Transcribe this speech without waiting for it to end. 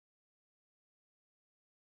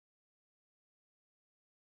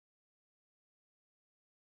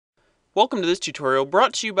Welcome to this tutorial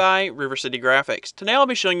brought to you by River City Graphics. Today I'll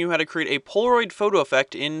be showing you how to create a Polaroid photo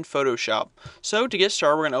effect in Photoshop. So to get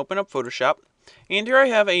started, we're going to open up Photoshop. And here I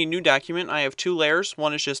have a new document. I have two layers.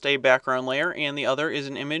 One is just a background layer and the other is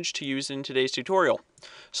an image to use in today's tutorial.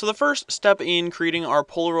 So the first step in creating our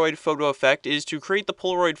Polaroid photo effect is to create the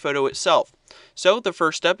Polaroid photo itself. So the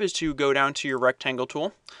first step is to go down to your rectangle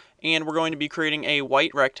tool. And we're going to be creating a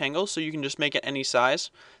white rectangle, so you can just make it any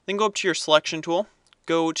size. Then go up to your selection tool.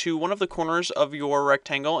 Go to one of the corners of your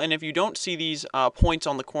rectangle, and if you don't see these points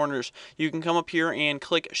on the corners, you can come up here and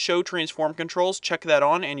click Show Transform Controls. Check that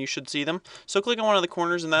on and you should see them. So click on one of the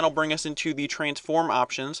corners and that'll bring us into the transform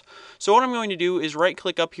options. So what I'm going to do is right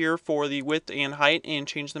click up here for the width and height and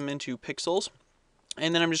change them into pixels.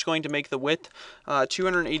 And then I'm just going to make the width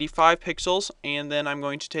 285 pixels, and then I'm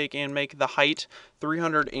going to take and make the height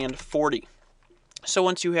 340. So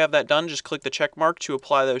once you have that done, just click the check mark to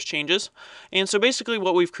apply those changes. And so basically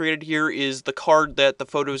what we've created here is the card that the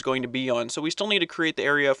photo is going to be on. So we still need to create the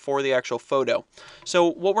area for the actual photo. So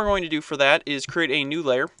what we're going to do for that is create a new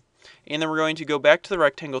layer. And then we're going to go back to the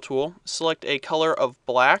rectangle tool, select a color of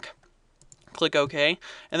black. Click OK,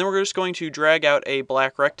 and then we're just going to drag out a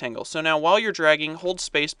black rectangle. So now while you're dragging, hold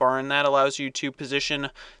spacebar, and that allows you to position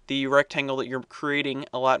the rectangle that you're creating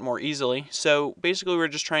a lot more easily. So basically we're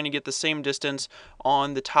just trying to get the same distance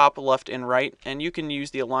on the top, left, and right, and you can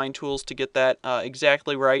use the align tools to get that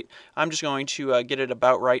exactly right. I'm just going to get it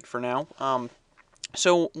about right for now.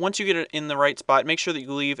 So once you get it in the right spot, make sure that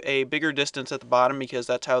you leave a bigger distance at the bottom because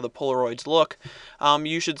that's how the Polaroids look.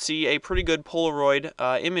 You should see a pretty good Polaroid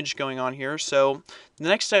image going on here. So the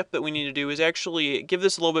next step that we need to do is actually give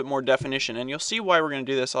this a little bit more definition, and you'll see why we're going to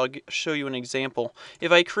do this. I'll show you an example.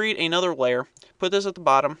 If I create another layer, put this at the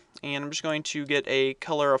bottom, and I'm just going to get a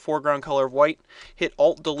color, a foreground color of white, hit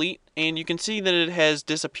Alt-Delete, and you can see that it has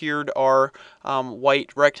disappeared our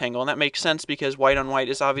white rectangle, and that makes sense because white on white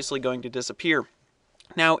is obviously going to disappear.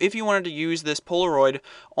 Now, if you wanted to use this Polaroid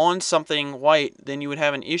on something white, then you would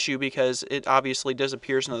have an issue because it obviously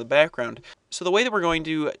disappears into the background. So the way that we're going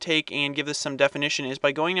to take and give this some definition is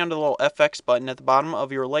by going down to the little FX button at the bottom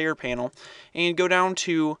of your layer panel and go down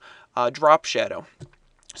to Drop Shadow.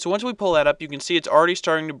 So once we pull that up, you can see it's already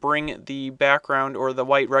starting to bring the background or the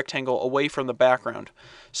white rectangle away from the background.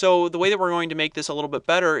 So the way that we're going to make this a little bit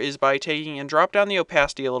better is by taking and drop down the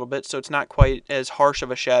opacity a little bit so it's not quite as harsh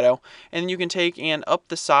of a shadow. And then you can take and up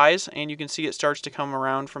the size, and you can see it starts to come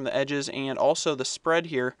around from the edges and also the spread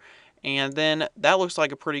here. And then that looks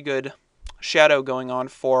like a pretty good shadow going on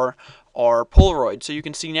for our Polaroid. So you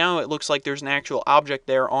can see now it looks like there's an actual object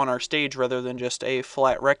there on our stage rather than just a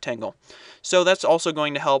flat rectangle. So that's also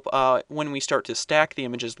going to help when we start to stack the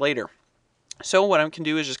images later. So what I can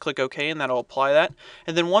do is just click OK, and that'll apply that.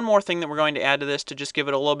 And then one more thing that we're going to add to this to just give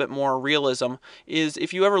it a little bit more realism is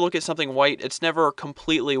if you ever look at something white, it's never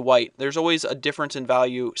completely white. There's always a difference in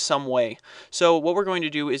value some way. So what we're going to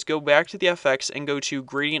do is go back to the FX and go to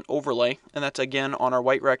Gradient Overlay, and that's again on our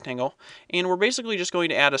white rectangle. And we're basically just going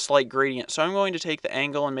to add a slight gradient. So I'm going to take the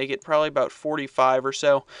angle and make it probably about 45 or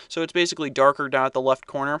so. So it's basically darker down at the left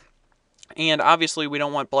corner. And obviously we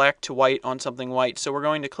don't want black to white on something white, so we're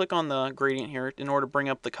going to click on the gradient here. In order to bring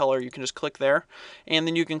up the color, you can just click there, and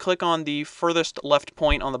then you can click on the furthest left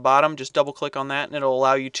point on the bottom, just double click on that, and it'll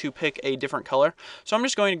allow you to pick a different color. So I'm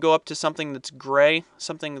just going to go up to something that's gray,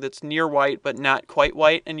 something that's near white but not quite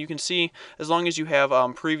white, and you can see as long as you have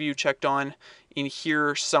preview checked on in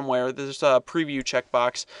here somewhere, there's a preview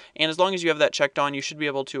checkbox, and as long as you have that checked on, you should be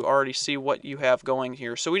able to already see what you have going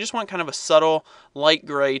here. So we just want kind of a subtle light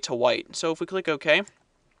gray to white. So if we click OK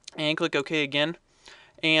and click OK again,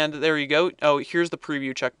 and there you go. Oh, here's the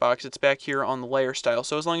preview checkbox. It's back here on the layer style.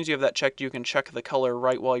 So as long as you have that checked, you can check the color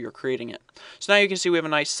right while you're creating it. So now you can see we have a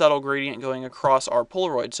nice subtle gradient going across our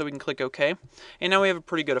Polaroid. So we can click OK, and now we have a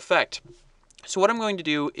pretty good effect. So what I'm going to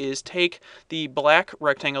do is take the black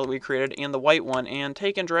rectangle that we created and the white one and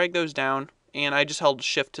take and drag those down, and I just held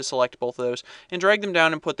shift to select both of those, and drag them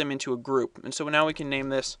down and put them into a group. And so now we can name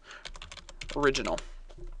this Original.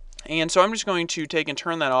 And so I'm just going to take and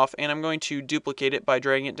turn that off, and I'm going to duplicate it by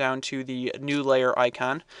dragging it down to the new layer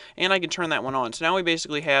icon, and I can turn that one on. So now we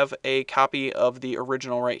basically have a copy of the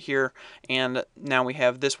original right here, and now we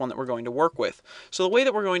have this one that we're going to work with. So the way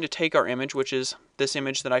that we're going to take our image, which is this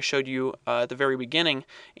image that I showed you at the very beginning,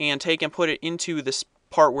 and take and put it into this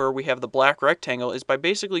part where we have the black rectangle, is by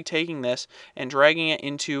basically taking this and dragging it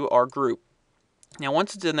into our group. Now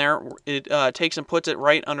once it's in there, it takes and puts it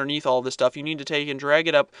right underneath all of this stuff. You need to take and drag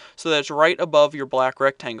it up so that it's right above your black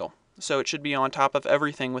rectangle. So it should be on top of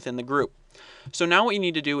everything within the group. So now what you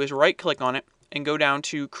need to do is right click on it, and go down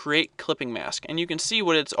to create clipping mask, and you can see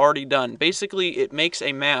what it's already done. Basically, it makes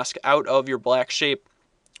a mask out of your black shape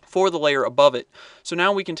for the layer above it. So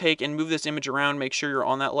now we can take and move this image around, make sure you're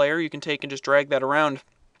on that layer. You can take and just drag that around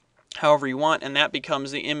however you want, and that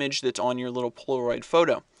becomes the image that's on your little Polaroid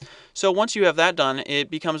photo. So once you have that done, it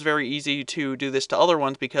becomes very easy to do this to other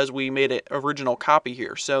ones because we made an original copy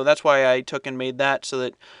here. So that's why I took and made that, so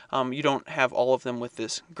that you don't have all of them with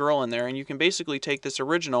this girl in there. And you can basically take this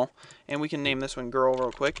original, and we can name this one girl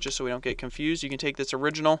real quick just so we don't get confused. You can take this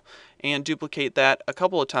original and duplicate that a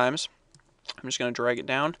couple of times. I'm just going to drag it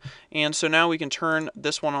down, and so now we can turn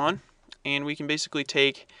this one on, and we can basically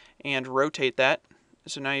take and rotate that.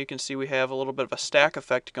 So now you can see we have a little bit of a stack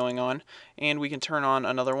effect going on, and we can turn on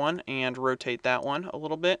another one and rotate that one a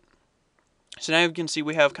little bit. So now you can see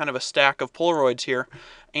we have kind of a stack of Polaroids here,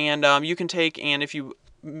 and you can take, and if you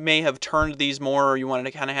may have turned these more, or you wanted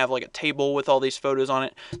to kind of have like a table with all these photos on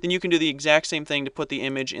it, then you can do the exact same thing to put the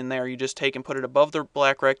image in there. You just take and put it above the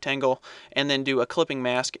black rectangle and then do a clipping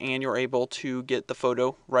mask, and you're able to get the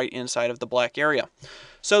photo right inside of the black area.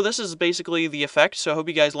 So this is basically the effect. So I hope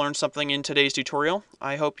you guys learned something in today's tutorial.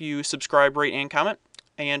 I hope you subscribe, rate, and comment,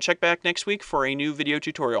 and check back next week for a new video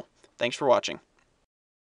tutorial. Thanks for watching.